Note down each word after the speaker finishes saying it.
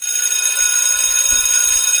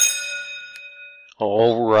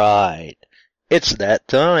All right. It's that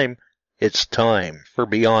time. It's time for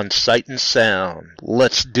Beyond Sight and Sound.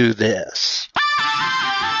 Let's do this.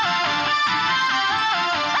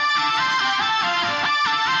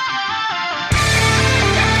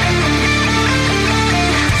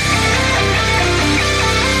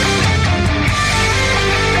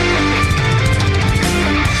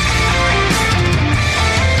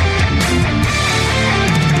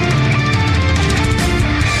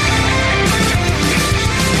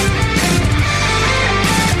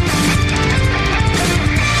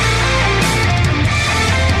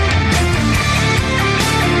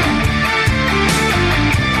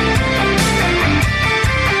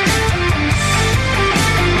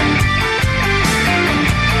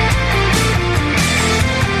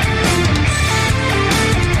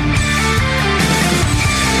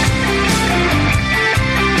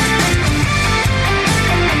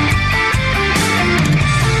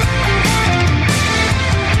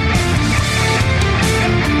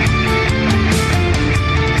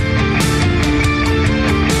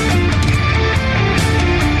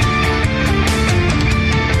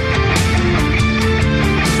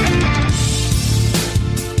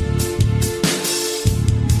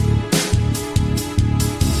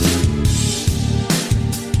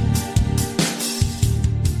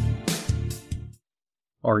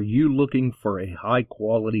 Are you looking for a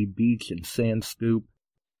high-quality beach and sand scoop?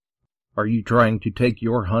 Are you trying to take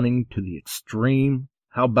your hunting to the extreme?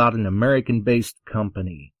 How about an American-based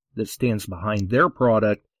company that stands behind their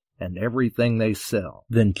product and everything they sell?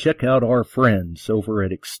 Then check out our friends over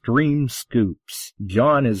at Extreme Scoops.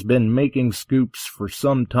 John has been making scoops for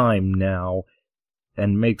some time now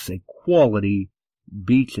and makes a quality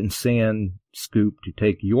beach and sand scoop to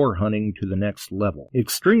take your hunting to the next level.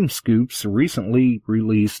 Extreme Scoops recently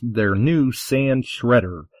released their new sand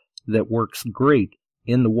shredder that works great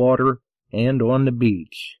in the water and on the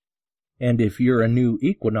beach. And if you're a new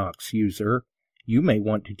Equinox user, you may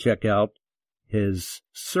want to check out his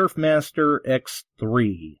Surfmaster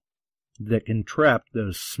X3 that can trap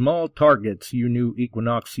those small targets you new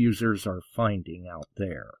Equinox users are finding out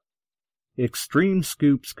there. Extreme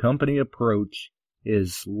Scoops' company approach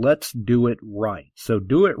is let's do it right. So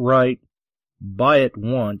do it right, buy it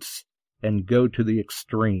once, and go to the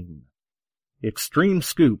extreme.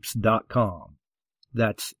 Extremescoops.com.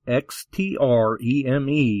 That's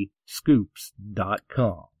XTREME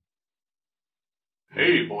scoops.com.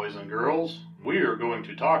 Hey boys and girls, we are going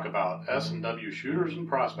to talk about S&W Shooters and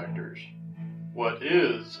Prospectors. What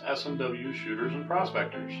is S&W Shooters and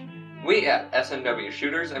Prospectors? We at S&W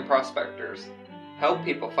Shooters and Prospectors help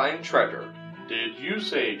people find treasure. Did you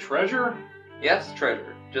say treasure? Yes,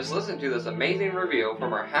 treasure. Just listen to this amazing review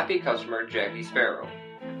from our happy customer, Jackie Sparrow.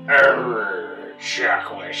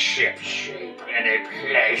 Chuck was shipshape and a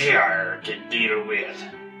pleasure to deal with.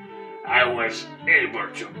 I was able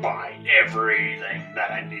to buy everything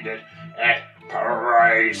that I needed at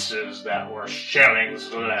prices that were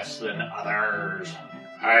shillings less than others.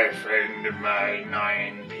 I found my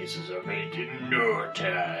 9 pieces of 8 in no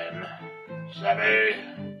time. Savvy?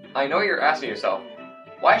 I know you're asking yourself,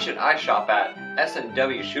 why should I shop at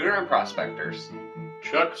S&W Shooter and Prospectors?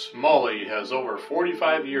 Chuck Smalley has over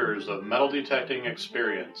 45 years of metal detecting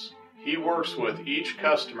experience. He works with each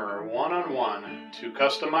customer one-on-one to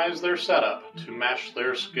customize their setup to match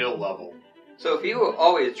their skill level. So if you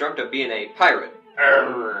always dreamt of being a pirate,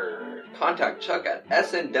 contact Chuck at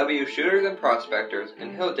S&W Shooters and Prospectors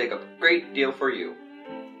and he'll take a great deal for you.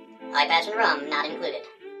 Eye patch and rum not included.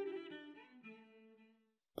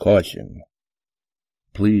 Caution.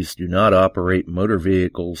 Please do not operate motor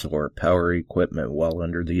vehicles or power equipment while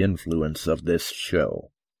under the influence of this show.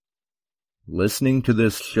 Listening to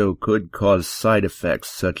this show could cause side effects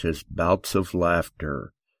such as bouts of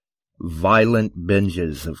laughter, violent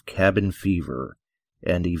binges of cabin fever,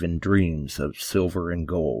 and even dreams of silver and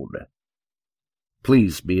gold.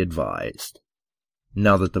 Please be advised.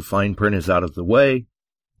 Now that the fine print is out of the way,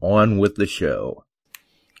 on with the show.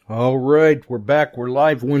 All right, we're back. We're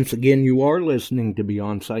live once again. You are listening to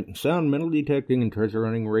Beyond Sight and Sound, metal detecting and treasure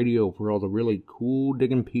hunting radio for all the really cool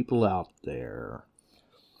digging people out there.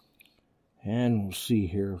 And we'll see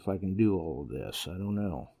here if I can do all of this. I don't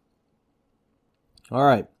know. All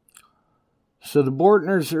right. So the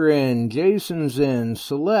Bortners are in. Jason's in.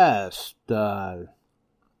 Celeste. The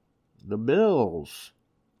Bills.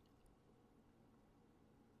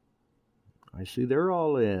 I see they're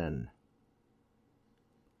all in.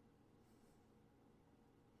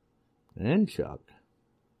 And Chuck.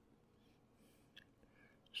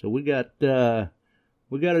 So we got a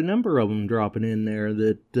number of them dropping in there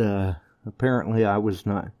that apparently I was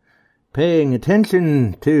not paying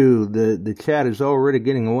attention to the chat is already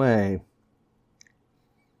getting away.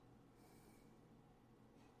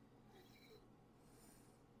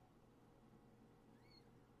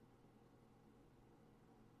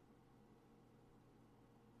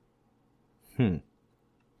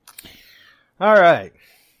 All right.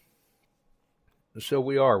 So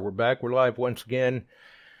we're back. We're live once again.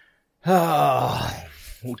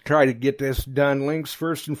 We'll try to get this done. Links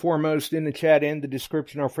first and foremost in the chat and the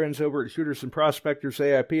description. Our friends over at Shooters and Prospectors,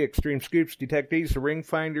 AIP, Extreme Scoops, Detectives, The Ring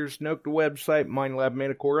Finders, Nook the website, Mind Lab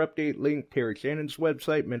Metacore Update, Link, Terry Shannon's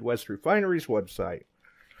website, Midwest Refinery's website.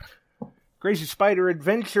 Crazy Spider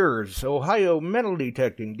Adventures, Ohio Metal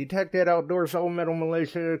Detecting, Detected Outdoors, All Metal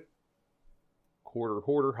Militia, Quarter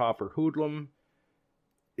Hoarder, Hopper Hoodlum,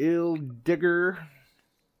 Ill Digger,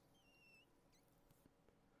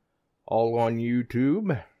 all on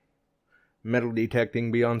YouTube. Metal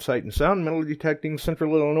Detecting Beyond Sight and Sound, Metal Detecting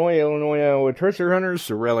Central Illinois, Iowa Treasure Hunters,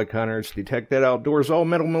 The Relic Hunters, Detected Outdoors, All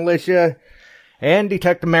Metal Militia, and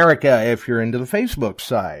Detect America if you're into the Facebook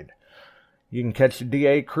side. You can catch the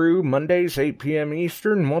DA crew Mondays, 8 p.m.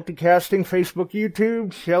 Eastern, multicasting, Facebook,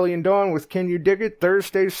 YouTube, Shelly and Dawn with Can You Dig It,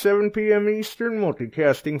 Thursdays, 7 p.m. Eastern,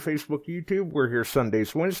 multicasting, Facebook, YouTube. We're here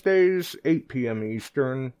Sundays, Wednesdays, 8 p.m.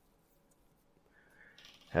 Eastern.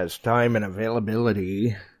 As time and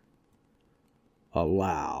availability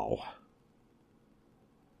allow.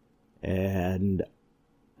 And,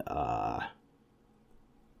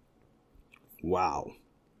 wow.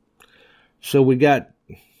 So we got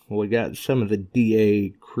some of the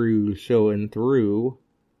DA crew showing through,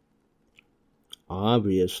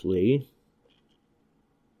 obviously.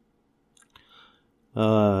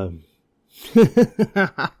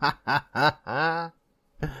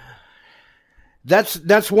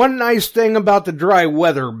 That's one nice thing about the dry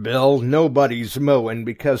weather, Bill. Nobody's mowing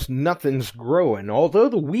because nothing's growing, although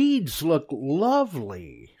the weeds look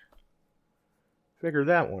lovely. Figure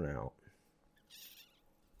that one out.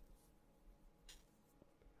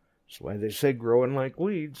 That's why they say growing like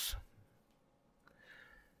weeds.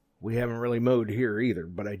 We haven't really mowed here either,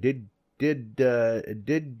 but I did get the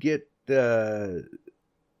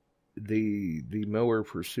mower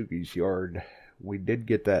for Suki's yard. We did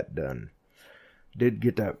get that done. Did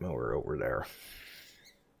get that mower over there.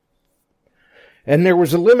 And there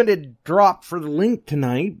was a limited drop for the link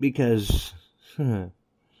tonight because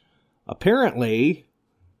apparently,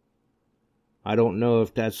 I don't know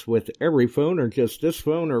if that's with every phone or just this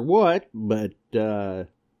phone or what, but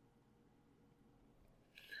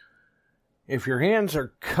if your hands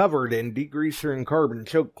are covered in degreaser and carbon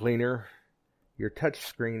choke cleaner, your touch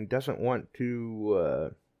screen doesn't want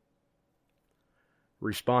to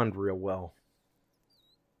respond real well.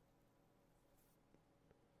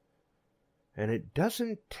 And it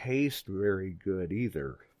doesn't taste very good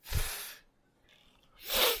either.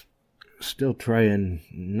 Still trying,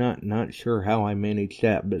 not sure how I manage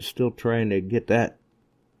that, but still trying to get that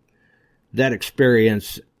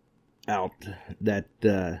experience out, that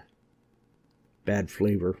bad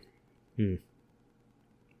flavor.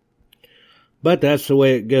 But that's the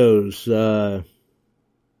way it goes. You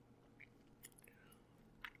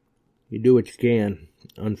do what you can.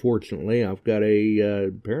 Unfortunately, I've got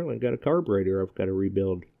apparently got a carburetor I've got to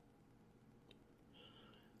rebuild.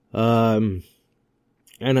 And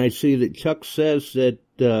I see that Chuck says that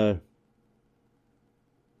they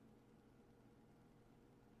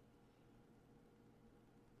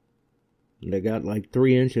got like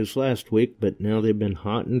 3 inches last week, but now they've been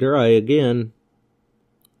hot and dry again.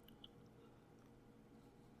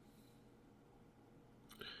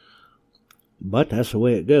 But that's the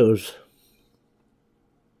way it goes.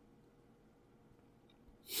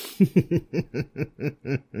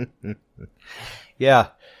 Yeah,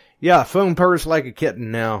 phone purrs like a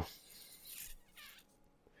kitten now.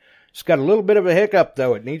 It's got a little bit of a hiccup,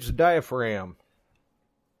 though. It needs a diaphragm.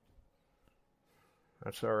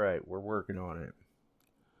 That's all right. We're working on it.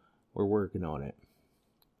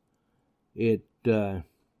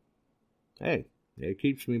 Hey, it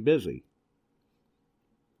keeps me busy.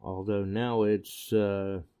 Although now it's,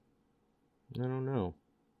 I don't know.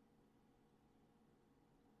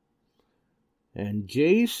 And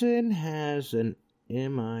Jason has an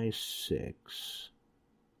MI6.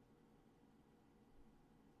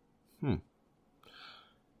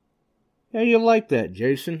 Yeah, you'll like that,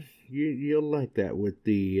 Jason. You'll like that with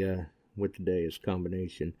the Deus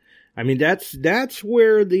combination. I mean, that's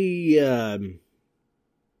where the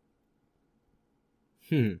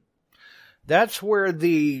that's where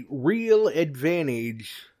the real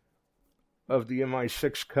advantage of the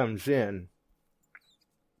MI6 comes in.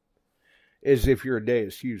 Is if you're a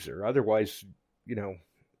Deus user. Otherwise,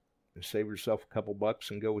 and save yourself a couple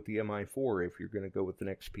bucks and go with the MI4 if you're going to go with an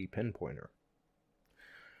XP pinpointer.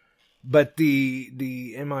 But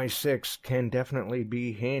the MI6 can definitely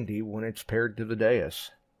be handy when it's paired to the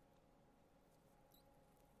Deus.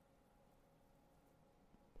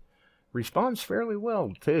 Responds fairly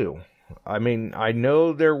well, too. I mean, I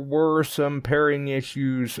know there were some pairing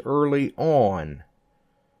issues early on.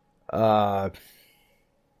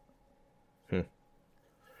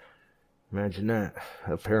 Imagine that.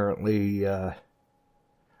 Apparently, of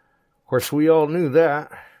course, we all knew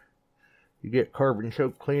that. You get carbon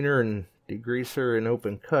choke cleaner and degreaser and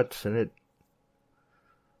open cuts, and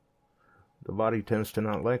the body tends to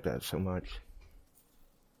not like that so much.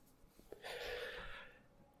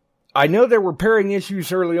 I know there were pairing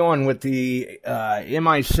issues early on with the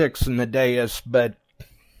MI6 and the Deus, but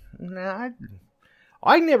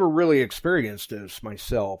I never really experienced this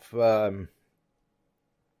myself.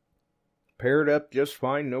 Paired up just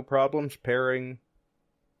fine, no problems pairing,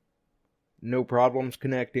 no problems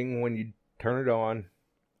connecting when you turn it on.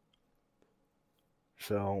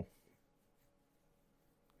 So,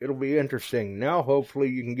 it'll be interesting. Now, hopefully,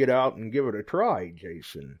 you can get out and give it a try,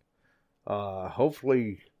 Jason.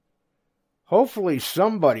 Hopefully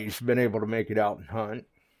somebody's been able to make it out and hunt.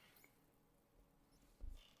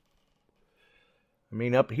 I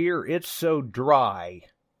mean, up here, it's so dry.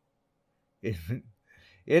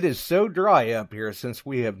 It is so dry up here since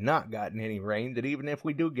we have not gotten any rain that even if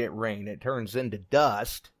we do get rain, it turns into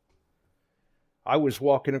dust. I was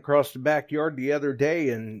walking across the backyard the other day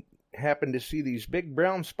and happened to see these big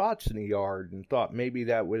brown spots in the yard and thought maybe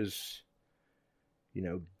that was,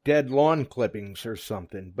 dead lawn clippings or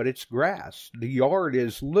something. But it's grass. The yard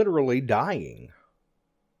is literally dying.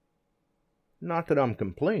 Not that I'm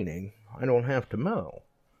complaining. I don't have to mow.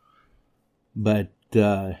 But,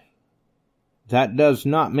 that does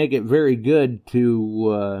not make it very good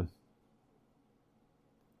to,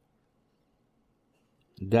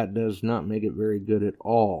 that does not make it very good at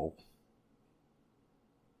all.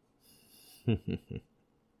 To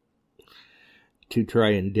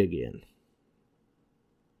try and dig in.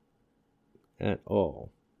 At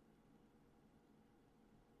all.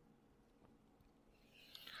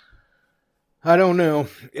 I don't know.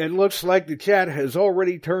 It looks like the chat has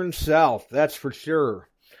already turned south, that's for sure.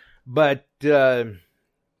 But, good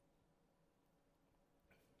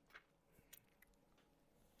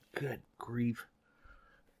grief.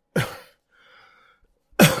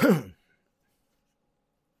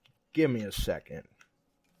 Give me a second.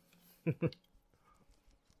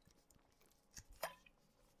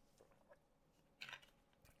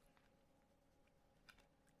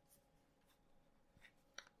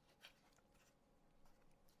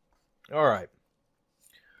 All right.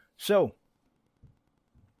 So,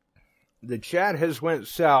 the chat has went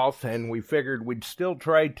south, and we figured we'd still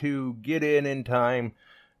try to get in time,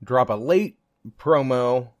 drop a late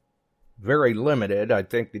promo, very limited. I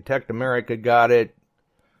think Detect America got it.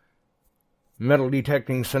 Metal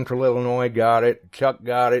Detecting Central Illinois got it. Chuck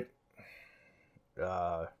got it.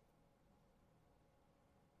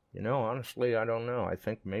 Honestly, I don't know. I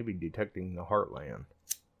think maybe Detecting the Heartland.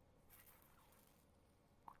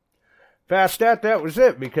 Past that was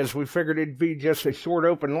it, because we figured it'd be just a short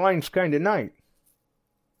open lines kind of night.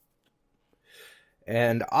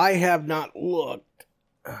 And I have not looked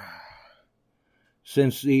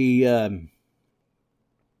since the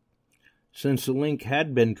link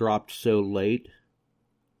had been dropped so late.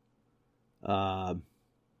 Well,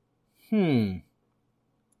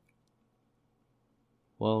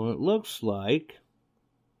 it looks like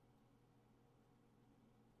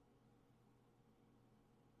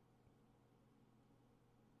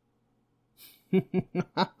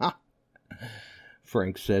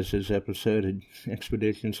Frank says his episode of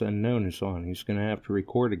Expeditions Unknown is on. He's going to have to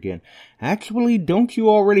record again. Actually, don't you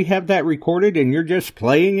already have that recorded and you're just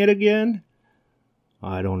playing it again?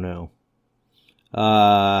 I don't know.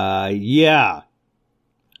 Yeah.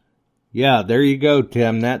 Yeah, there you go,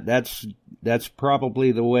 Tim. That's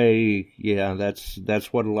probably the way. Yeah,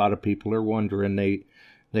 that's what a lot of people are wondering. They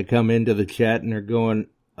come into the chat and they're going,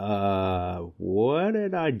 what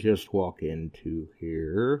did I just walk into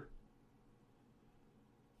here?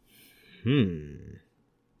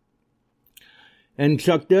 And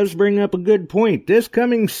Chuck does bring up a good point. This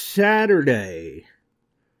coming Saturday,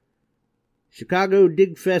 Chicago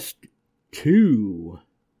Dig Fest 2.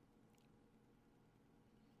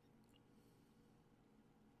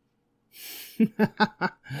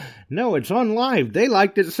 No, it's on live. They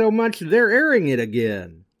liked it so much they're airing it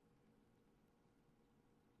again.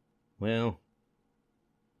 Well,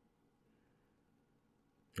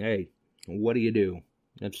 hey, what do you do?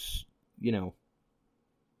 That's,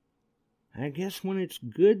 I guess when it's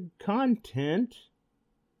good content,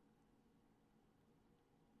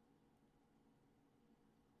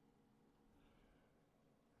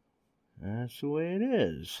 that's the way it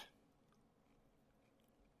is.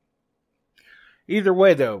 Either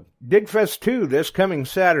way, though, Digfest 2 this coming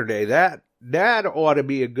Saturday, that ought to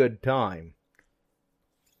be a good time.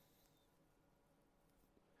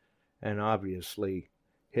 And obviously,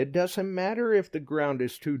 it doesn't matter if the ground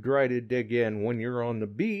is too dry to dig in when you're on the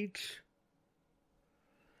beach.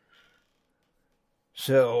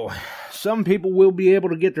 So, some people will be able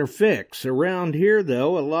to get their fix. Around here,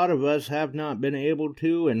 though, a lot of us have not been able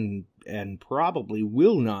to and probably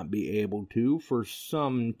will not be able to for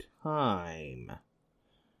some time.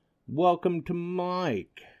 Welcome to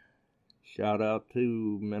Mike. Shout out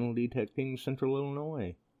to Metal Detecting Central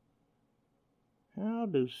Illinois. How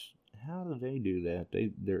do they do that?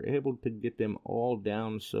 They're able to get them all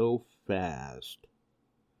down so fast.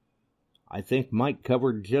 I think Mike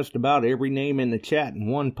covered just about every name in the chat in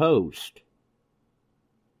one post.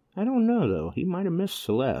 I don't know, though. He might have missed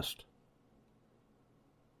Celeste.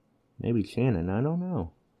 Maybe Shannon. I don't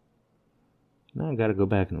know. Now I gotta go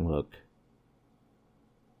back and look.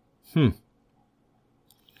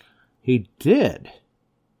 He did.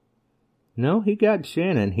 No, he got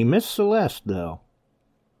Shannon. He missed Celeste, though.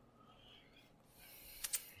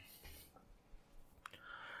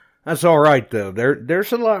 That's all right, though.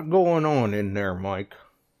 There's a lot going on in there, Mike.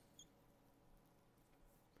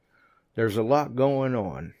 There's a lot going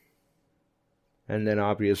on. And then,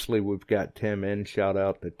 obviously, we've got Tim in. Shout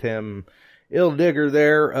out to Tim Illdigger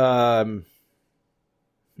there.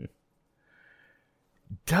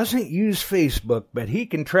 Doesn't use Facebook, but he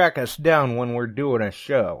can track us down when we're doing a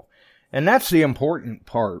show. And that's the important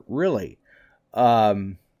part, really.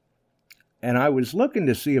 And I was looking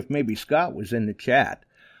to see if maybe Scott was in the chat.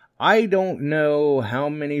 I don't know how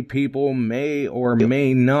many people may or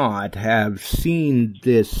may not have seen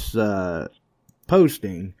this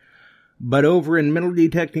posting, but over in Metal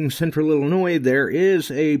Detecting Central Illinois, there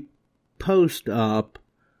is a post up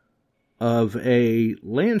of a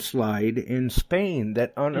landslide in Spain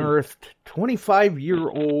that unearthed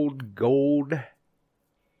 25-year-old gold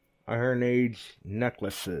Iron Age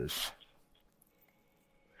necklaces.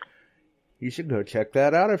 You should go check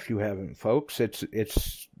that out if you haven't, folks.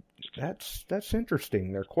 That's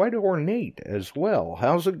interesting. They're quite ornate as well.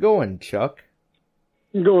 How's it going, Chuck?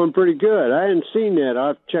 Going pretty good. I hadn't seen that.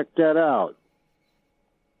 I'll check that out.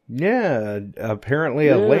 Yeah, apparently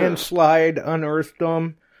a landslide unearthed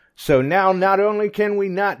them. So now not only can we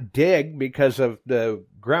not dig because of the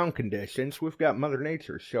ground conditions, we've got Mother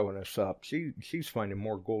Nature showing us up. She's finding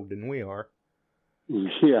more gold than we are.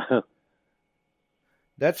 Yeah.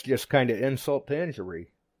 That's just kind of insult to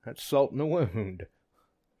injury. That's salt in the wound.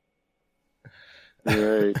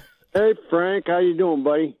 Right. Hey, Frank, how you doing,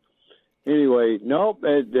 buddy? Anyway, nope,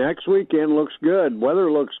 next weekend looks good.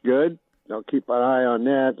 Weather looks good. I'll keep an eye on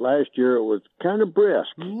that. Last year it was kind of brisk.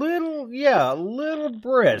 A little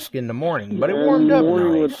brisk in the morning, but it warmed up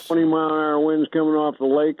nice. With 20-mile-an-hour winds coming off the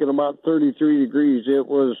lake and about 33 degrees. It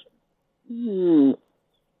was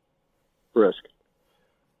brisk.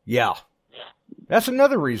 Yeah. That's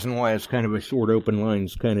another reason why it's kind of a short open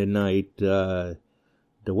lines kind of night. The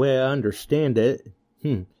way I understand it,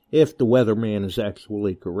 if the weatherman is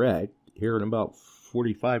actually correct, here in about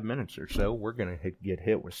 45 minutes or so, we're going to get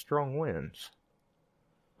hit with strong winds.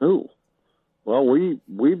 Oh, well,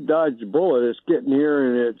 we've dodged a bullet. It's getting here,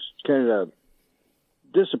 and it's kind of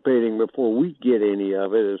dissipating before we get any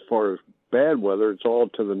of it. As far as bad weather, it's all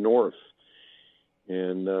to the north,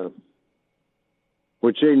 and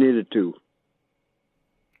which they needed to.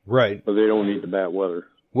 Right. But they don't need the bad weather.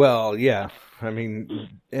 Well, yeah. I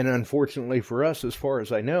mean, and unfortunately for us, as far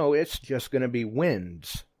as I know, it's just going to be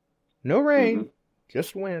winds. No rain,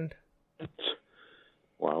 just wind.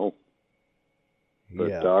 Wow. But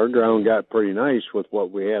yeah. Our ground got pretty nice with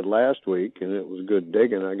what we had last week, and it was good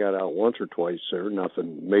digging. I got out once or twice there.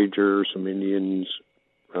 Nothing major, some Indians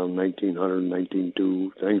around 1900,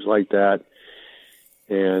 1902, things like that.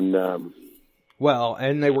 And, well,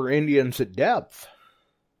 and they were Indians at depth.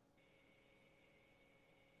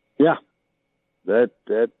 Yeah.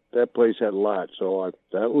 That place had a lot. So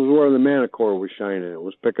that was where the Manicore was shining. It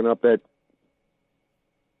was picking up that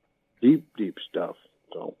deep stuff.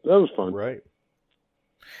 So that was fun. Right.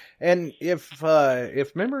 And if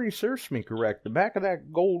memory serves me correct, the back of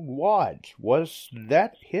that gold watch, was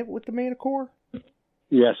that hit with the Manicore?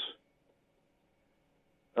 Yes.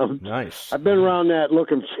 Nice. I've been around that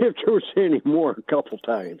looking to see if there was any more a couple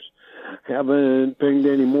times. Haven't pinged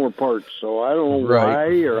any more parts, so I don't know why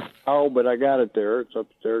or how, but I got it there. It's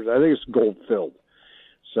upstairs. I think it's gold filled.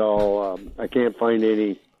 So I can't find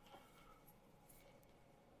any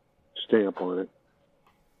stamp on it.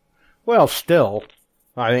 Well, still,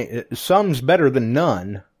 I mean, some's better than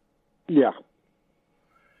none. Yeah.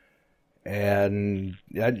 And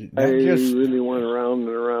I just really went around and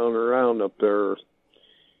around and around up there,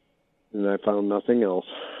 and I found nothing else.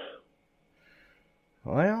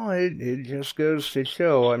 Well, it just goes to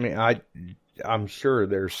show. I mean, I'm sure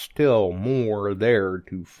there's still more there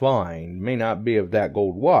to find. May not be of that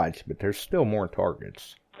gold watch, but there's still more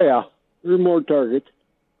targets. Yeah, there's more targets.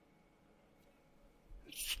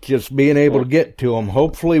 It's just being able to get to them.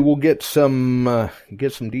 Hopefully, we'll get some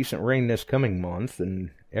decent rain this coming month,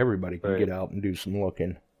 and everybody can get out and do some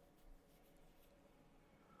looking.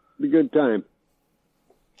 Be a good time.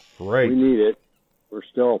 Right. We need it.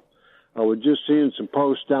 I was just seeing some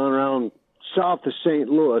posts down around south of St.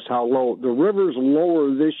 Louis, how low. The river's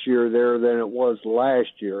lower this year there than it was last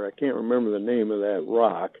year. I can't remember the name of that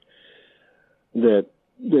rock. That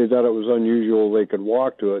they thought it was unusual they could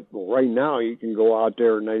walk to it. Well, right now you can go out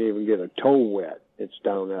there and not even get a toe wet. It's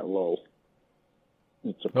down that low.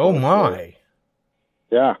 Oh, my.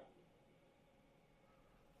 Yeah.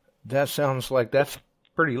 That sounds like that's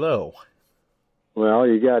pretty low. Well,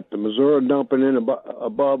 you got the Missouri dumping in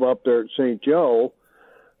above up there at St. Joe,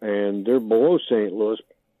 and they're below St. Louis,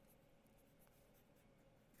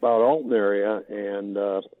 about Alton area, and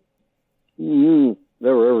the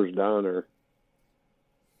river's down there.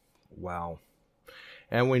 Wow.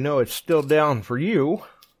 And we know it's still down for you.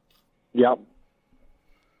 Yep.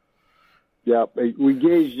 We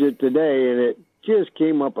gauged it today, and it just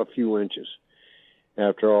came up a few inches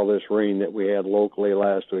after all this rain that we had locally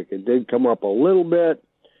last week. It did come up a little bit,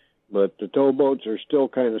 but the towboats are still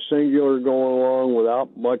kind of singular going along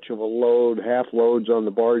without much of a load, half loads on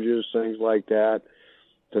the barges, things like that.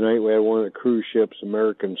 Tonight we had one of the cruise ships,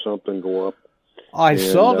 American something, go up. I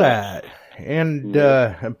saw that. And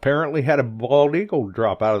apparently had a bald eagle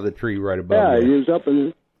drop out of the tree right above me. Yeah, he was up in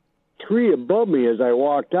the tree above me as I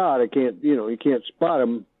walked out. You can't spot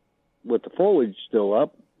him with the foliage still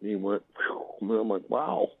up. He went, whew, I'm like,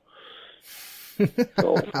 wow.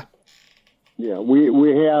 So, yeah, we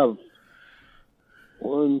have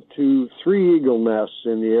 1, 2, 3 eagle nests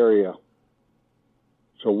in the area.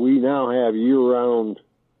 So we now have year-round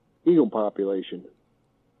eagle population.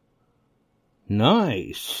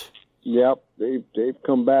 Nice. Yep, they've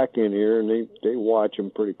come back in here and they watch them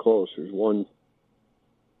pretty close. There's one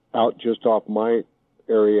out just off my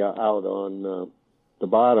area out on the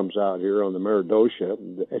bottoms out here on the Meredosia.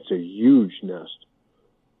 It's a huge nest.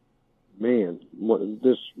 Man,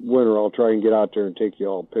 this winter I'll try and get out there and take you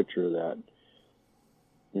all a picture of that.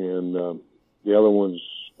 And the other one's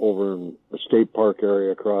over in the state park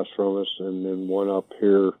area across from us, and then one up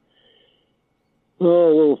here a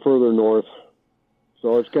little further north.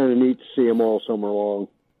 So it's kind of neat to see them all summer long.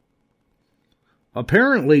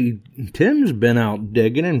 Apparently, Tim's been out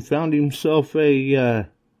digging and found himself a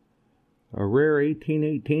rare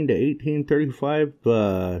 1818 to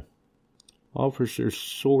 1835 officer's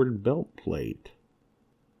sword belt plate.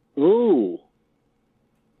 Ooh.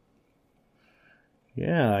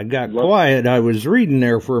 Yeah, I got quiet. I was reading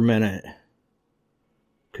there for a minute.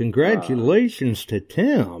 Congratulations to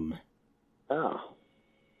Tim. Yeah.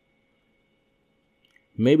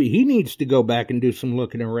 Maybe he needs to go back and do some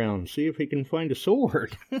looking around, see if he can find a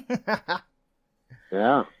sword.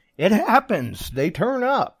 Yeah. It happens. They turn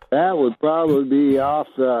up. That would probably be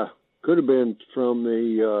could have been from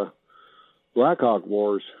the Blackhawk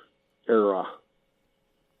Wars era.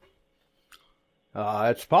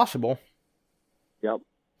 It's possible. Yep.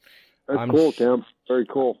 That's cool, Tim. Very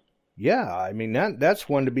cool. Yeah, I mean, that's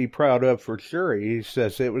one to be proud of for sure. He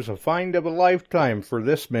says it was a find of a lifetime for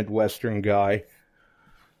this Midwestern guy.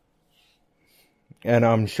 And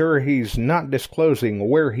I'm sure he's not disclosing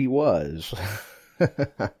where he was.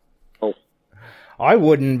 Oh. I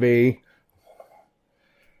wouldn't be.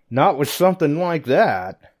 Not with something like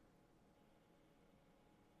that.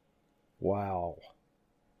 Wow.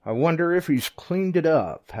 I wonder if he's cleaned it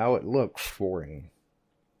up, how it looks for him.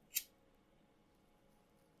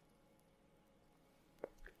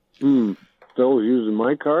 Phil's using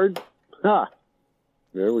my card? Ha!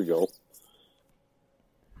 There we go.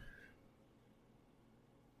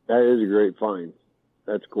 That is a great find.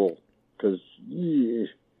 That's cool. Because few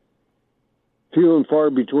and far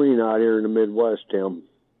between out here in the Midwest, Tim.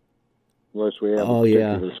 Unless we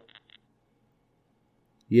have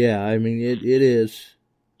Yeah, I mean, it is.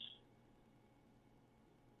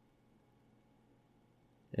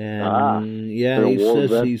 And, yeah, he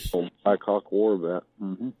says he's... Blackhawk War vet.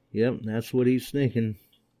 Mm-hmm. Yep, that's what he's thinking.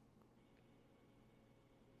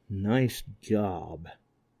 Nice job.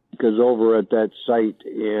 because over at that site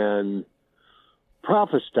in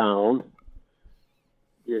Prophetstown,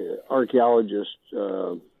 archaeologist.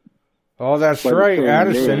 Oh, that's right,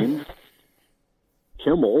 Addison.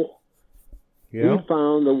 Kimmel. Yeah. He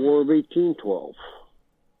found the War of 1812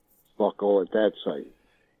 buckle at that site.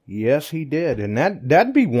 Yes, he did, and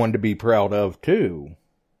that'd be one to be proud of too.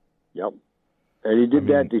 Yep. And he did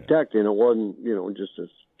that detecting. It wasn't, just a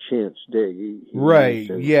chance dig. He right.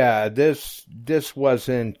 Yeah. This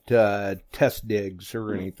wasn't test digs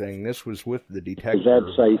or anything. This was with the detector.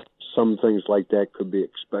 That site, some things like that could be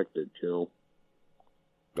expected,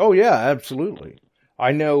 Oh, yeah, absolutely.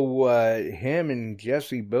 I know him and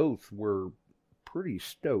Jesse both were pretty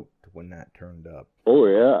stoked when that turned up. Oh,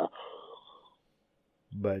 yeah.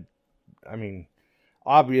 But,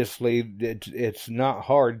 obviously, it's not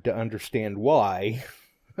hard to understand why.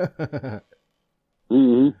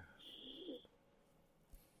 Mm-hmm.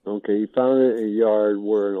 Okay, he found it in a yard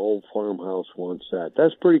where an old farmhouse once sat.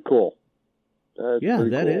 That's pretty cool.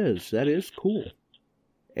 That is cool.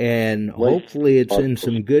 And hopefully it's in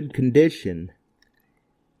some good condition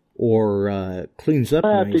or cleans up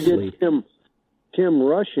nicely. I have to get Tim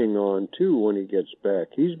Rushing on, too, when he gets back.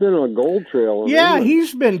 He's been on Gold Trail. Yeah,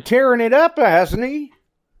 he's been tearing it up, hasn't he?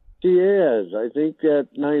 He is. I think that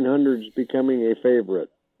 900 is becoming a favorite.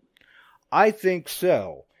 I think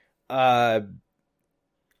so. I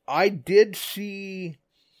did see...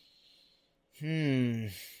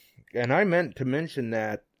 And I meant to mention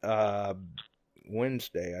that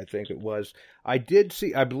Wednesday, I think it was. I did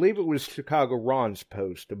see, I believe it was Chicago Ron's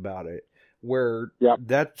post about it, where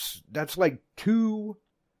that's like two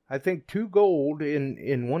gold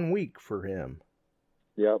in 1 week for him.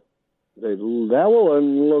 Yep. That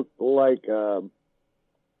one looked like,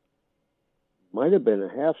 might have been a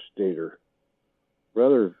half-stater.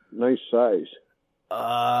 Rather nice size.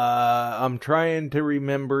 I'm trying to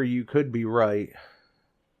remember. You could be right.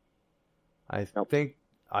 I think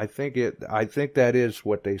that is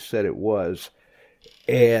what they said it was.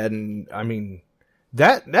 And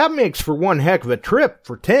that makes for one heck of a trip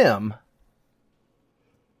for Tim.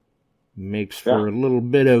 Makes for a little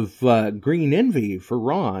bit of green envy for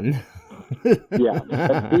Ron.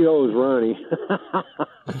 Yeah, he owes Ronnie.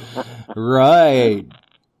 Right.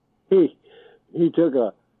 He took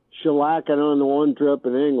a shellacking on the one trip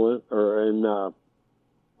in England or in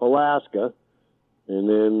Alaska, and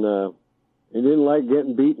then he didn't like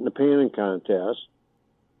getting beat in the panning contest.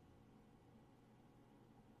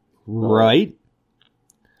 Right.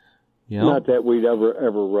 Not that we'd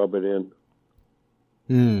ever rub it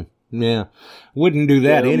in. Yeah. Wouldn't do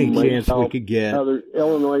that any chance we could get.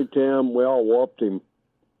 Illinois Tim, we all whooped him.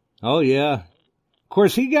 Oh, yeah. Of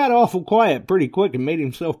course, he got awful quiet pretty quick and made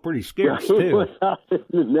himself pretty scarce, too. He went out in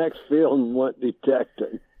the next field and went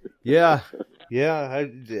detecting. Yeah.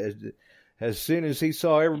 As soon as he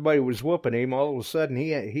saw everybody was whooping him, all of a sudden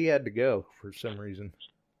he had to go for some reason.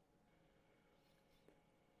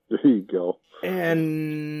 There you go.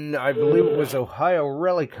 And I believe it was Ohio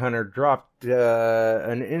Relic Hunter dropped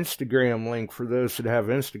an Instagram link for those that have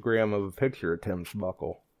Instagram of a picture of Tim's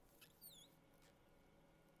buckle.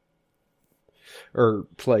 Or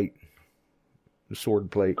plate. The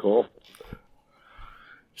sword plate. Cool.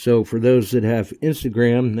 So for those that have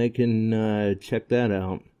Instagram, they can check that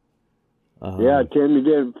out. Yeah, Tim, you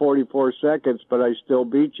did it in 44 seconds, but I still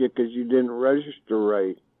beat you because you didn't register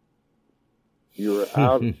right. You were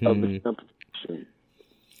out of the competition.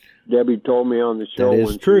 Debbie told me on the show. That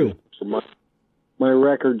is true. So my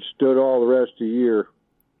record stood all the rest of the year.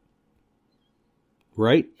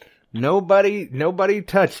 Right. Nobody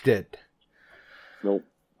touched it. Nope.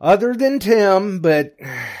 Other than Tim, but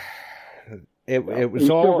it was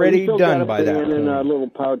already done by that point. In a little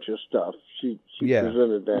pouch of stuff. She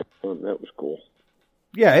presented that one. That was cool.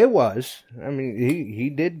 Yeah, it was. He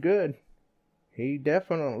did good. He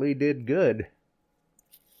definitely did good.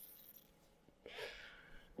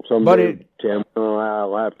 Someday, Tim,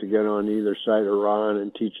 I'll have to get on either side of Ron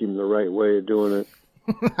and teach him the right way of doing it.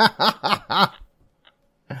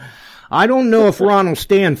 I don't know if Ron will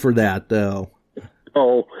stand for that, though.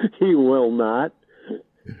 Oh, he will not.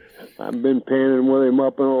 I've been panning with him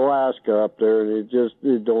up in Alaska up there, and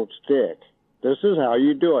it don't stick. This is how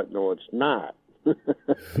you do it. No, it's not.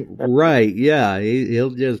 Right, yeah.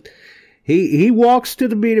 He'll just... He walks to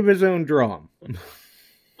the beat of his own drum.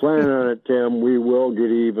 Plan on it, Tim. We will get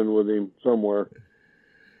even with him somewhere.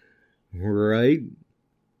 Right?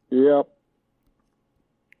 Yep.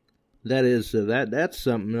 That is that's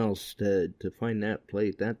something else to find that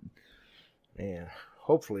plate.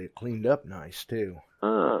 Hopefully it cleaned up nice too.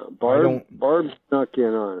 Barb snuck in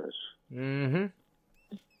on us. Mm-hmm.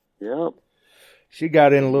 Yep. She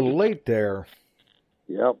got in a little late there.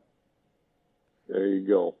 Yep. There you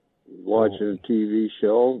go. Watching a TV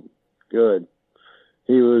show. Good.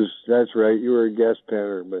 That's right, you were a guest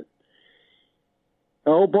penner, but I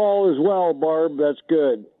hope all is well, Barb. That's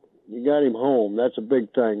good. You got him home. That's a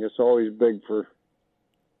big thing. It's always big for...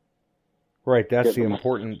 Right, that's the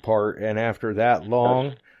important part. And after that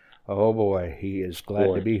long, oh boy, he is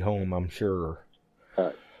glad to be home, I'm sure.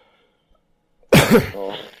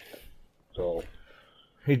 So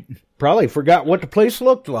he probably forgot what the place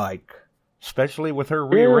looked like, especially with her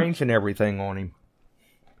rearranging everything on him.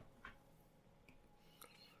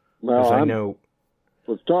 Well, I know.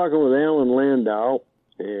 I was talking with Alan Landau,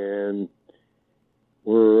 and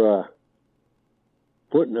we're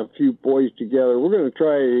putting a few boys together. We're going to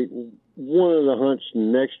try one of the hunts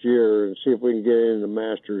next year and see if we can get into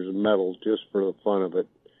Masters of Metal just for the fun of it.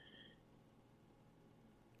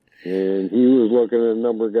 And he was looking at a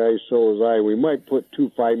number of guys, so was I. We might put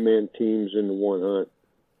 2 5-man teams into one hunt.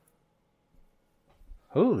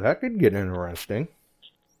 Oh, that could get interesting.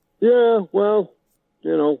 Yeah, well,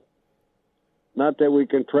 not that we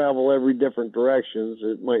can travel every different directions.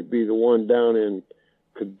 It might be the one down in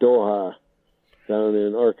Kadoha, down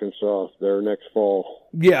in Arkansas, there next fall.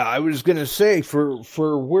 Yeah, I was going to say,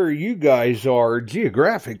 for where you guys are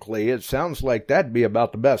geographically, it sounds like that'd be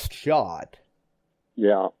about the best shot.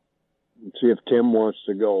 Yeah. See if Tim wants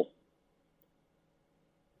to go.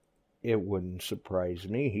 It wouldn't surprise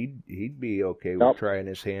me. He'd be okay with trying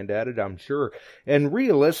his hand at it, I'm sure. And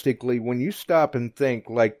realistically, when you stop and think,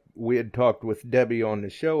 like we had talked with Debbie on the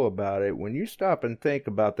show about it, when you stop and think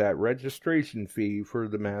about that registration fee for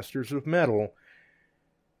the Masters of Metal,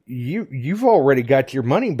 you've already got your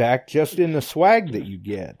money back just in the swag that you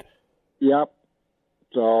get. Yep.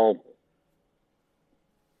 So,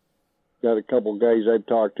 got a couple guys I've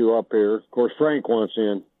talked to up here. Of course, Frank wants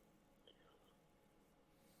in.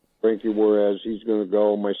 Frankie Juarez, he's going to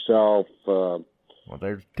go. Myself. Well,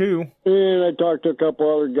 there's 2. And I talked to a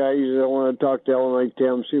couple other guys. I want to talk to Ellen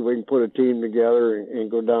Tim, see if we can put a team together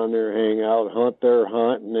and go down there, hang out, hunt their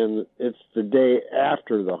hunt, and then it's the day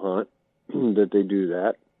after the hunt that they do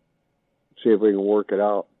that. See if we can work it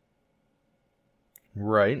out.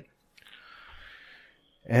 Right.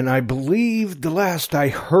 And I believe the last I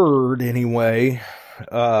heard, anyway,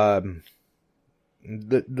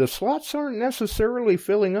 the slots aren't necessarily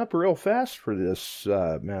filling up real fast for this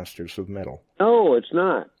Masters of Metal. No, it's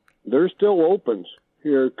not. There's still opens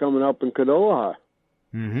here coming up in Kadoha.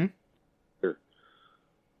 Mm-hmm.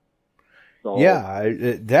 So, yeah,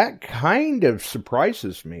 that kind of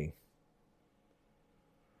surprises me.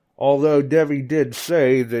 Although Debbie did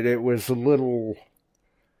say that it was a little,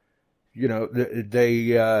 they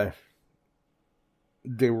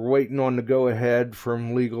were waiting on the go-ahead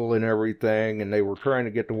from legal and everything, and they were trying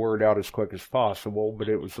to get the word out as quick as possible, but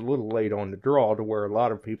it was a little late on the draw to where a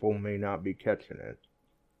lot of people may not be catching it.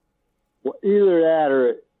 Well, either that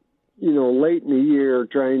or, late in the year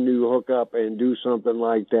trying to hook up and do something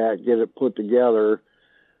like that, get it put together.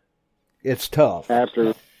 It's tough.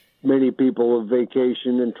 After many people have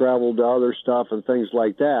vacationed and traveled to other stuff and things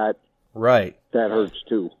like that. Right. That hurts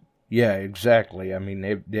too. Yeah, exactly. I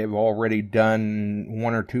mean, they've already done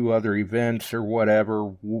 1 or 2 other events or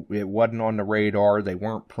whatever. It wasn't on the radar. They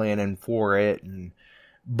weren't planning for it, and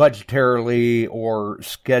budgetarily or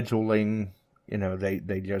scheduling,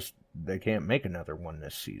 they can't make another one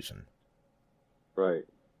this season. Right.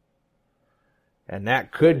 And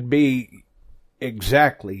that could be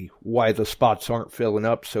exactly why the spots aren't filling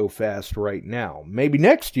up so fast right now. Maybe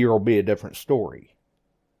next year will be a different story.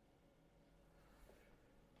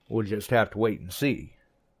 We'll just have to wait and see.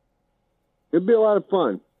 It'd be a lot of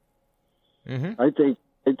fun. Mm-hmm. I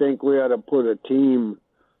think we ought to put a team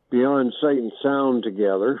beyond Sight and Sound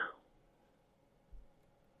together.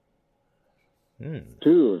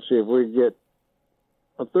 Too, and see if we can get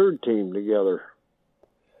a third team together.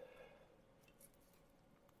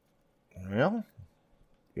 Well,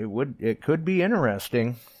 it could be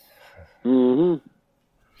interesting. Mm-hmm.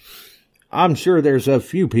 I'm sure there's a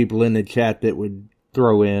few people in the chat that would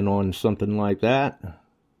throw in on something like that.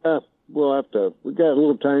 We'll have to. We got a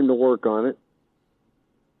little time to work on it.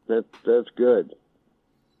 That's good.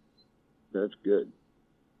 That's good.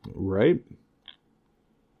 Right.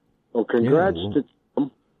 Well, congrats to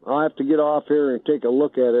Tim. I'll have to get off here and take a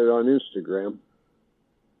look at it on Instagram.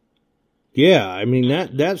 Yeah, I mean,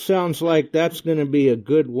 that sounds like that's going to be a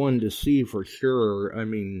good one to see for sure. I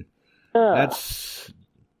mean,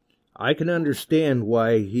 I can understand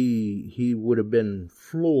why he would have been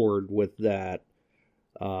floored with that.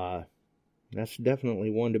 That's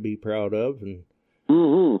definitely one to be proud of. And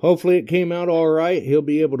Mm-hmm. Hopefully it came out all right. He'll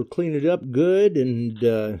be able to clean it up good, and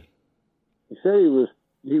he said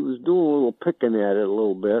he was doing a little picking at it a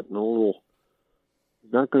little bit, and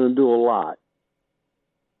not going to do a lot.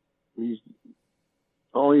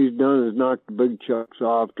 All he's done is knock the big chunks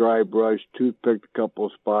off, dry brush, toothpicked a couple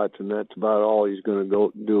of spots, and that's about all he's going to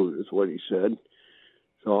go do, is what he said.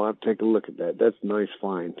 So I'll have to take a look at that. That's a nice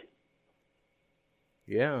find.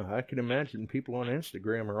 yeah, I can imagine people on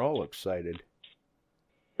Instagram are all excited.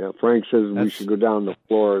 Yeah, Frank says we should go down to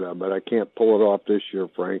Florida, but I can't pull it off this year,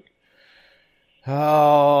 Frank.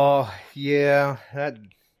 Oh, yeah,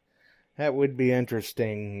 that would be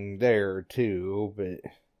interesting there, too, but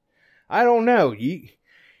I don't know. You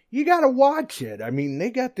gotta watch it. I mean, they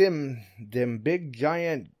got them big,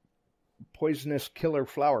 giant, poisonous killer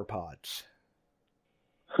flower pots.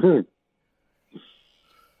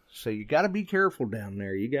 So you gotta be careful down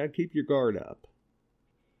there. You gotta keep your guard up.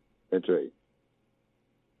 That's right.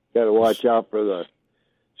 Got to watch out for the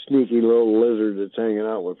sneaky little lizard that's hanging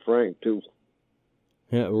out with Frank, too.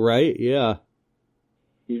 Yeah, right, yeah.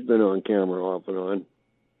 He's been on camera off and on.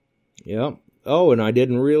 Yep. Oh, and I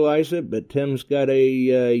didn't realize it, but Tim's got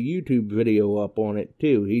a YouTube video up on it,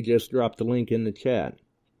 too. He just dropped the link in the chat.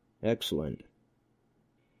 Excellent.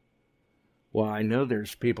 Well, I know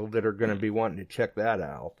there's people that are going to be wanting to check that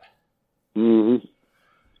out. Mm-hmm.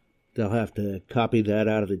 They'll have to copy that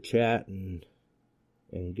out of the chat and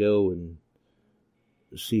go and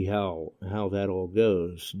see how that all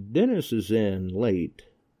goes. Dennis is in late.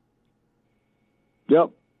 Yep.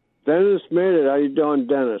 Dennis made it. How you doing,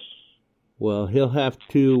 Dennis? Well, he'll have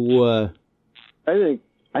to... I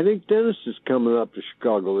think Dennis is coming up to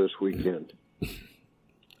Chicago this weekend.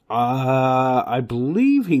 I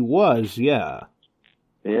believe he was, yeah.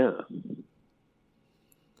 Yeah.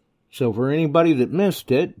 So for anybody that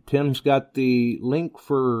missed it, Tim's got the link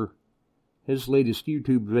for his latest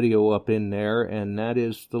YouTube video up in there, and that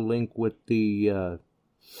is the link with the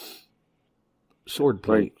sword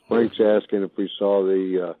plate. Frank's asking if we saw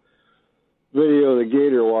the video of the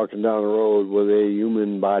gator walking down the road with a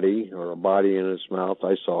human body or a body in its mouth.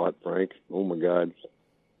 I saw it, Frank. Oh, my God.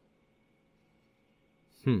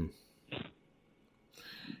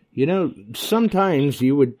 You know, sometimes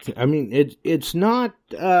you would... I mean, it's not...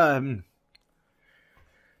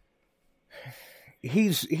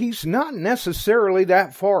 He's not necessarily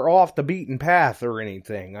that far off the beaten path or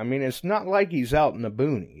anything. I mean, it's not like he's out in the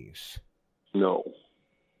boonies. No.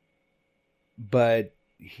 But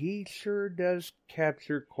he sure does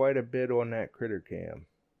capture quite a bit on that critter cam.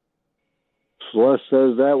 Celeste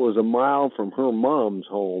says that was a mile from her mom's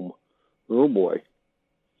home. Oh, boy.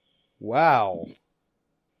 Wow.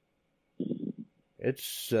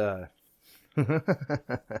 It's,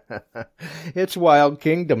 it's Wild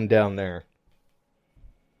Kingdom down there.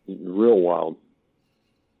 Real wild.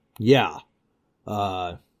 Yeah.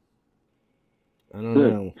 I don't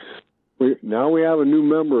know. Now we have a new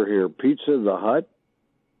member here. Pizza the Hut.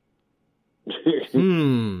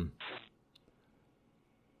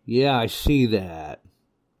 Yeah, I see that.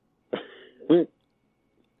 Who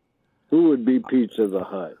would be Pizza the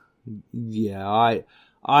Hut? Yeah,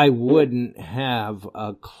 I wouldn't have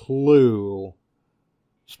a clue,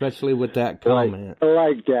 especially with that comment. I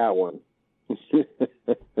like that one.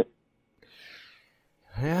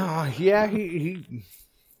 Yeah,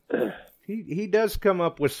 he does come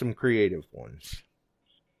up with some creative ones.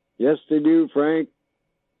 Yes, they do, Frank.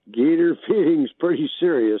 Gator feeding's pretty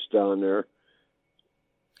serious down there.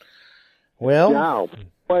 Well, now,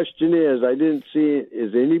 question is, I didn't see it.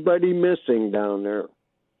 Is anybody missing down there?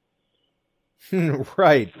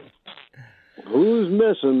 Right. Who's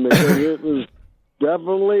missing? Because it was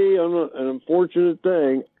definitely an unfortunate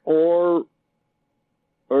thing. Or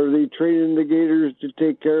are they training the gators to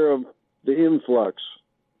take care of the influx?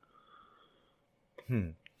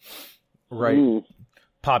 Right.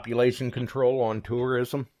 Population control on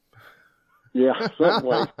tourism. Yeah, something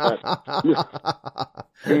like that.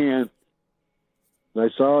 And I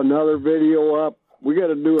saw another video up. We got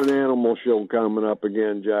to do an animal show coming up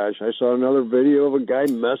again, Josh. I saw another video of a guy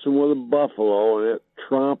messing with a buffalo, and it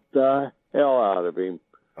tromped the hell out of him.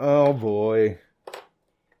 Oh, boy.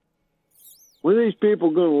 When are these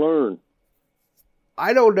people going to learn?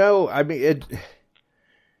 I don't know. I mean,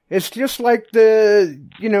 it's just like the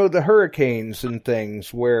hurricanes and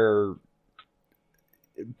things where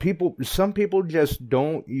some people just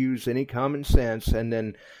don't use any common sense, and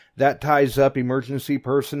then that ties up emergency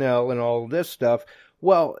personnel and all of this stuff.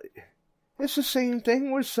 Well, it's the same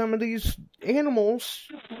thing with some of these animals.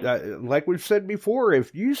 Like we've said before,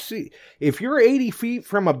 if you're 80 feet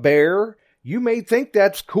from a bear, you may think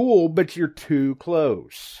that's cool, but you're too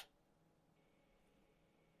close.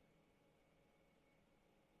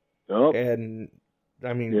 Yep. And,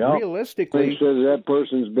 I mean, Yep. realistically... They said that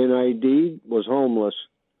person's been ID'd, was homeless.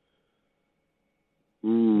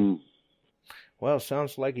 Well, it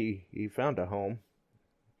sounds like he found a home.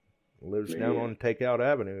 Lives down on Takeout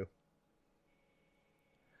Avenue.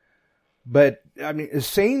 But, I mean, the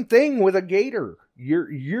same thing with a gator.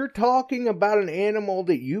 You're talking about an animal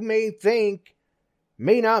that you may think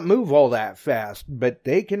may not move all that fast, but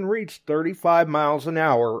they can reach 35 miles an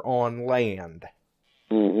hour on land.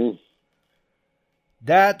 Mm-hmm.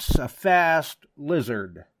 That's a fast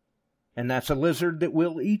lizard. And that's a lizard that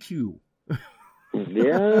will eat you.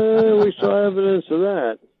 Yeah, we saw evidence of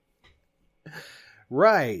that.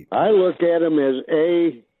 Right. I look at them as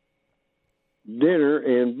A, dinner,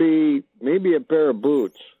 and B, maybe a pair of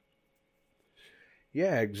boots.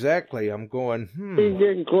 Yeah, exactly. I'm going, He's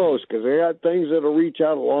getting close, because they got things that'll reach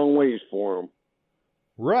out a long ways for them.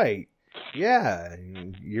 Right. Yeah.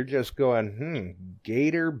 You're just going,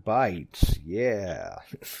 gator bites. Yeah.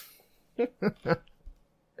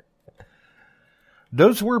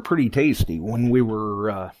 Those were pretty tasty when we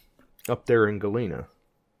were up there in Galena.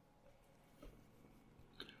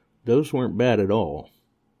 Those weren't bad at all.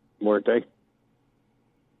 Weren't they?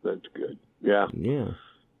 That's good. Yeah. Yeah.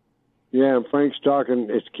 Yeah, and Frank's talking,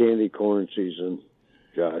 it's candy corn season,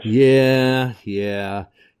 Josh. Yeah.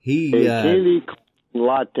 He candy corn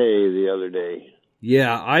latte the other day.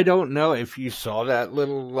 Yeah, I don't know if you saw that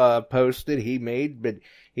little post that he made, but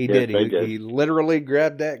he did. He literally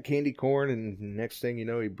grabbed that candy corn, and next thing you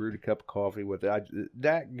know, he brewed a cup of coffee with it.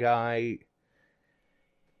 That guy,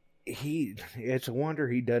 it's a wonder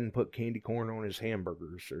he doesn't put candy corn on his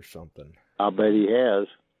hamburgers or something. I'll bet he has.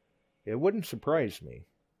 It wouldn't surprise me.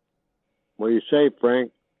 What do you say,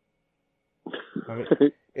 Frank? I mean,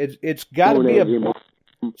 it's got to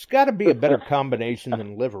be a better combination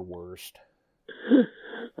than liverwurst.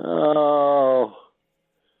 Oh,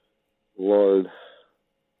 Lord.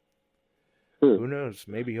 Who knows?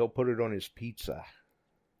 Maybe he'll put it on his pizza.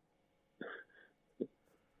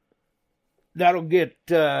 That'll get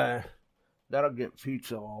pizza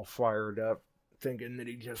all fired up, thinking that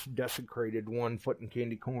he just desecrated one, putting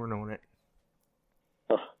candy corn on it.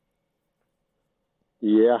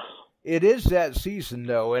 Yeah. It is that season,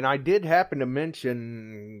 though, and I did happen to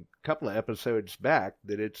mention a couple of episodes back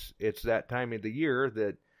that it's that time of the year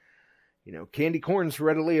that, you know, candy corn's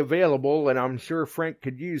readily available, and I'm sure Frank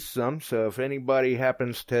could use some, so if anybody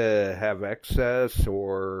happens to have excess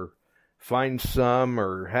or finds some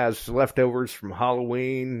or has leftovers from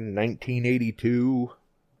Halloween 1982,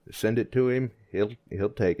 send it to him. He'll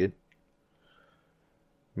take it.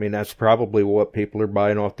 I mean, that's probably what people are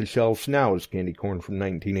buying off the shelves now is candy corn from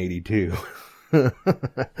 1982.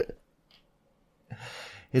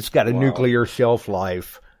 It's got a nuclear shelf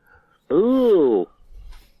life. Ooh.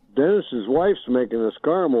 Dennis's wife's making us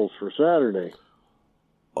caramels for Saturday.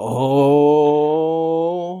 Oh.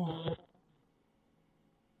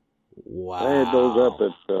 Wow. I had those up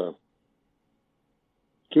at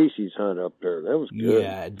Casey's Hunt up there. That was good.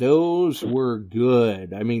 Yeah, those were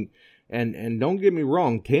good. I mean... And don't get me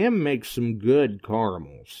wrong, Tam makes some good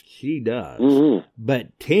caramels. She does. Mm-hmm.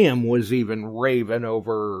 But Tam was even raving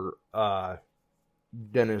over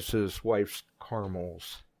Dennis's wife's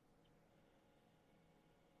caramels.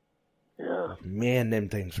 Yeah. Man, them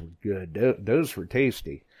things were good. Those were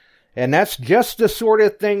tasty. And that's just the sort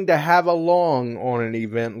of thing to have along on an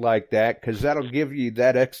event like that, because that'll give you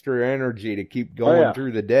that extra energy to keep going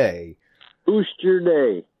through the day. Boost your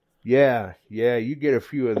day. Yeah, you get a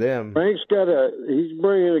few of them. Frank's he's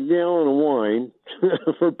bringing a gallon of wine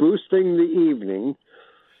for boosting the evening.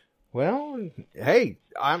 Well, hey,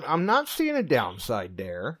 I'm not seeing a downside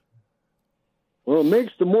there. Well, it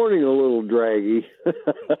makes the morning a little draggy.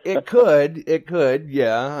 It could,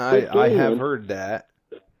 yeah. I have heard that.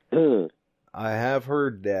 I have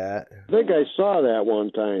heard that. I think I saw that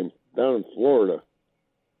one time down in Florida.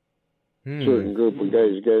 Certain group of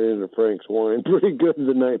guys got into Frank's wine pretty good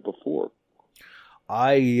the night before.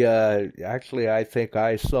 I think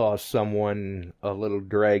I saw someone a little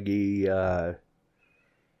draggy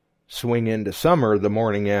swing into summer the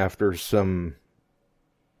morning after some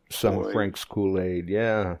Frank's Kool-Aid.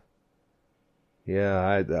 Yeah.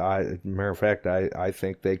 Matter of fact, I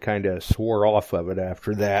think they kind of swore off of it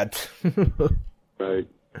after that. Right.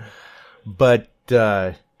 But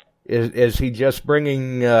is he just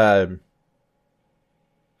bringing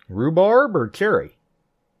rhubarb or cherry?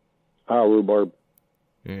 Rhubarb.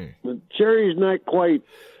 The cherry's not quite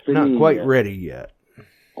ready yet.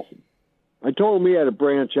 I told him he had to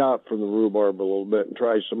branch out from the rhubarb a little bit and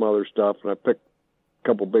try some other stuff, and I picked a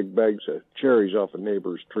couple big bags of cherries off a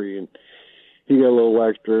neighbor's tree, and he got a little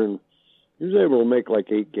extra, and He was able to make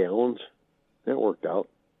like 8 gallons. That worked out.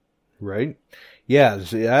 Right? Yeah,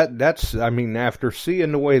 see, that's, I mean, after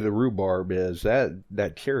seeing the way the rhubarb is,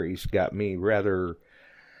 that cherry's got me rather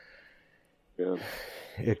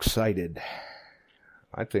excited.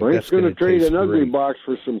 I think Frank's that's going to trade taste an ugly great. box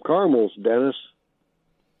for some caramels, Dennis.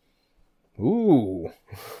 Ooh.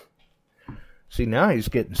 See, now he's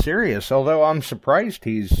getting serious, although I'm surprised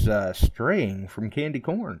he's straying from candy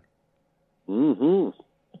corn. Mm-hmm.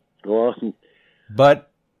 Well,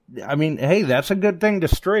 but, I mean, hey, that's a good thing to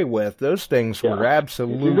stray with. Those things were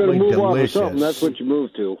absolutely if you're gonna move delicious. Off of something, that's what you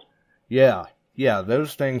move to. Yeah,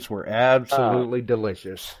 those things were absolutely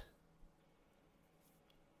delicious.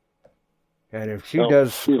 And if she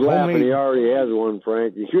does He's laughing. homemade, He already has one,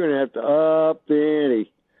 Frank. You're going to have to up the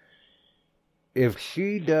ante. if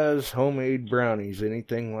she does homemade brownies,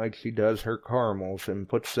 anything like she does her caramels, and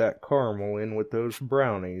puts that caramel in with those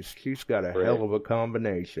brownies, she's got a hell of a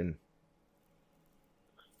combination.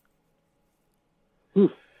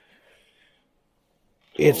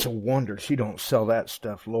 It's a wonder she don't sell that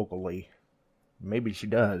stuff locally. Maybe she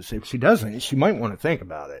does. If she doesn't, she might want to think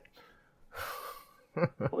about it.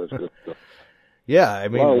 Yeah, I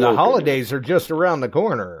mean, the holidays are just around the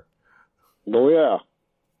corner. Oh, yeah.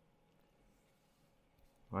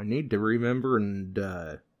 I need to remember and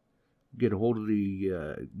get a hold of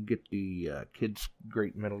the Kids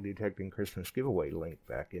Great Metal Detecting Christmas Giveaway link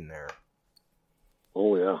back in there.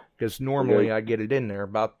 Oh, yeah. Because normally I get it in there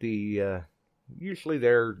about the, usually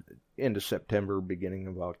there end of September, beginning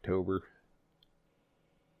of October.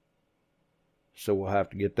 So we'll have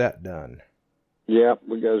to get that done. Yeah,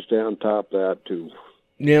 we got to stay on top of that, too.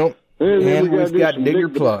 Yep. And we've got Digger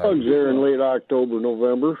Plugs there in late October,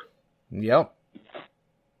 November. Yep.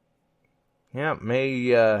 Yeah,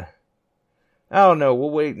 I don't know. We'll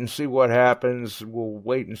wait and see what happens. We'll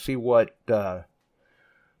wait and see what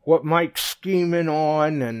Mike's scheming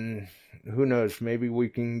on, and who knows, maybe we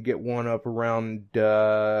can get one up around,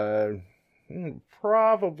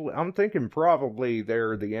 probably, I'm thinking probably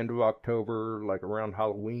there the end of October, like around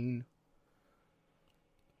Halloween.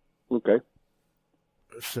 Okay.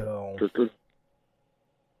 So,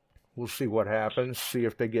 we'll see what happens, see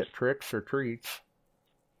if they get tricks or treats.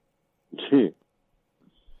 You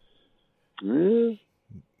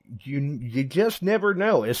just never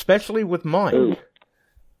know, especially with Mike. Ooh.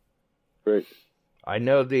 Right. I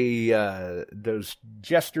know the those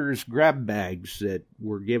Jester's grab bags that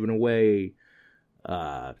were given away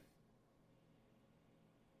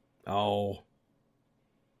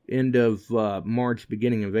end of March,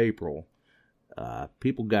 beginning of April.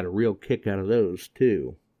 People got a real kick out of those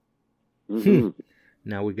too. Mm-hmm.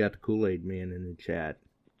 Now we got the Kool-Aid Man in the chat.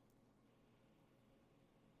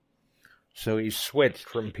 So he switched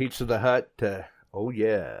from Pizza the Hut to, oh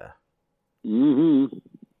yeah. Mm-hmm.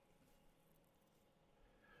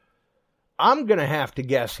 I'm gonna have to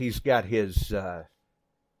guess he's got his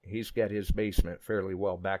basement fairly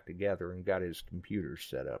well back together and got his computer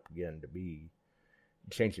set up again to be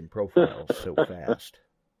changing profiles so fast.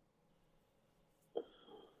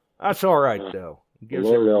 That's all right though. It gives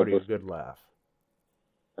everybody a good laugh.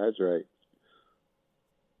 That's right.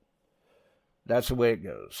 That's the way it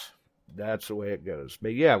goes.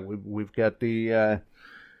 But yeah, we've got the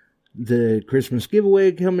Christmas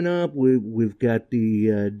giveaway coming up. We've got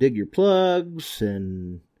the Dig Your Plugs,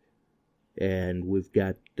 and we've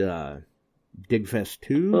got Digfest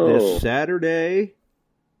 2 this Saturday.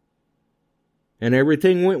 And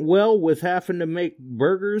everything went well with having to make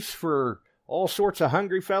burgers for all sorts of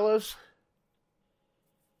hungry fellas.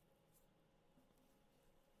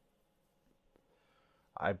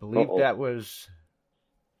 I believe that was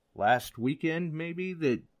last weekend, maybe,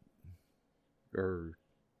 or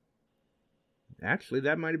actually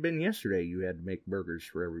that might have been yesterday you had to make burgers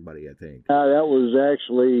for everybody, I think. That was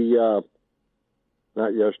actually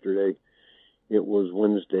not yesterday. It was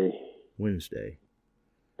Wednesday.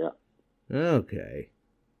 Yeah. Okay.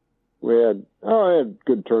 We had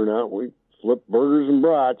good turnout. We flipped burgers and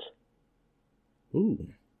brats. Ooh.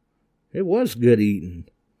 It was good eating.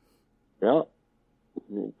 Yeah.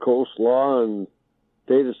 Coleslaw and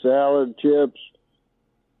potato salad, chips.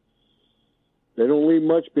 They don't leave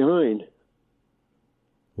much behind.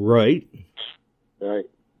 Right. Right.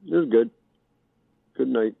 It was good. Good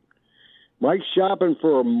night. Mike's shopping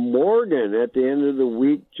for Morgan at the end of the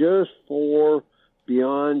week just for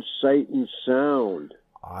Beyond Sight and Sound.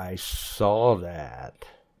 I saw that.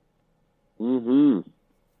 Mm-hmm.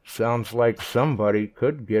 Sounds like somebody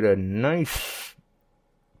could get a nice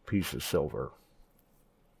piece of silver.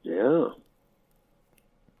 Yeah.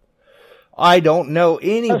 I don't know Last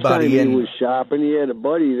time anybody he in... was shopping, he had a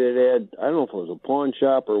buddy that had, I don't know if it was a pawn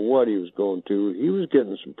shop or what he was going to. He was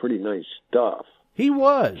getting some pretty nice stuff. He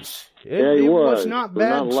was. He It was was. not But bad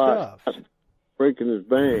not a lot. stuff. Breaking his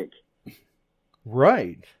bank.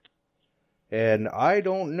 Right. And I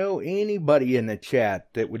don't know anybody in the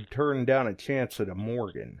chat that would turn down a chance at a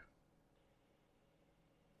Morgan.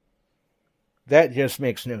 That just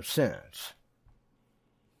makes no sense.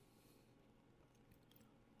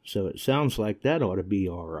 So it sounds like that ought to be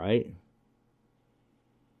all right.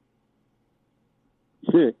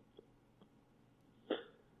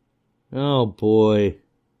 Oh, boy.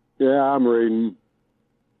 Yeah, I'm reading.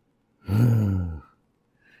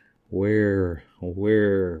 Where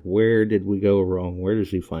did we go wrong? Where does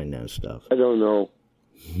he find that stuff? I don't know.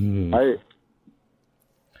 I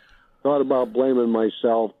thought about blaming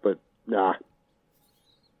myself, but nah.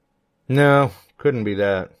 No, couldn't be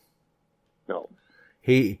that. No.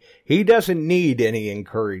 He doesn't need any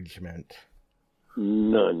encouragement.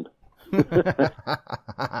 None.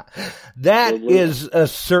 That is a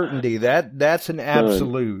certainty. That's an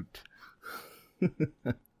absolute.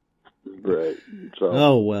 Right. So.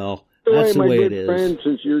 Oh, well. That's the my way good it is. friend,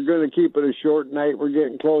 since you're going to keep it a short night, we're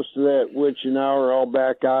getting close to that witching hour. I'll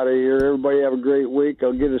back out of here. Everybody have a great week.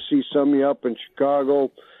 I'll get to see some of you up in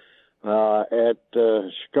Chicago at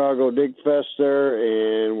Chicago Dig Fest there,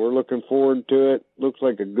 and we're looking forward to it. Looks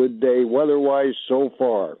like a good day weather-wise so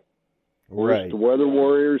far. Right. The weather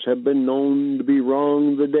warriors have been known to be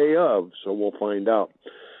wrong the day of, so we'll find out.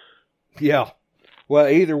 Yeah. Well,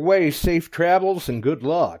 either way, safe travels and good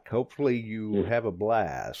luck. Hopefully you have a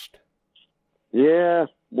blast. Yeah,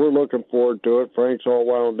 we're looking forward to it. Frank's all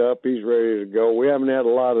wound up. He's ready to go. We haven't had a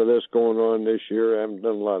lot of this going on this year. I haven't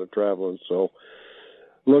done a lot of traveling, so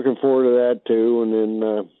looking forward to that too. And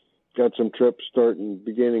then got some trips starting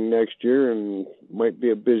beginning next year, and might be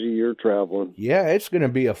a busy year traveling. Yeah, it's going to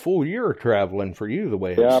be a full year of traveling for you, the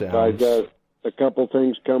way it sounds. I got a couple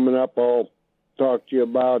things coming up I'll talk to you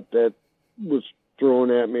about that was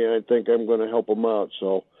thrown at me, and I think I'm going to help them out.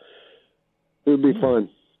 So it'll be fun.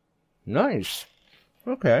 Nice.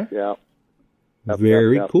 Okay. Yeah.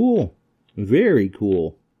 Very cool. Very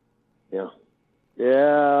cool. Yeah.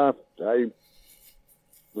 Yeah, I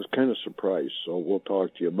was kind of surprised, so we'll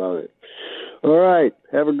talk to you about it. All right.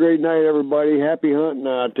 Have a great night, everybody. Happy hunting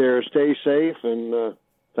out there. Stay safe, and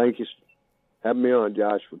thank you for having me on,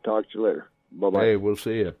 Josh. We'll talk to you later. Bye-bye. Hey, we'll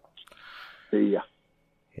see you. See ya.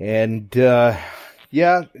 And,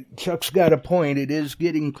 yeah, Chuck's got a point. It is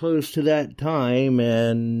getting close to that time,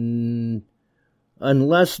 and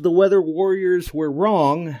unless the weather warriors were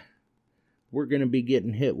wrong, we're going to be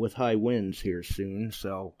getting hit with high winds here soon.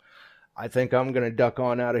 So I think I'm going to duck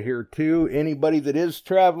on out of here too. Anybody that is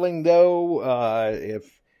traveling, though,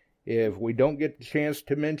 if we don't get the chance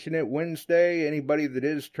to mention it Wednesday, anybody that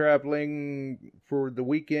is traveling for the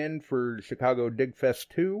weekend for Chicago Dig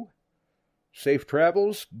Fest 2, safe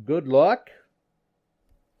travels, good luck.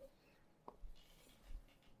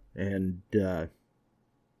 And,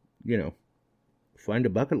 find a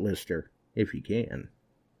bucket lister if you can.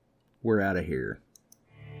 We're out of here.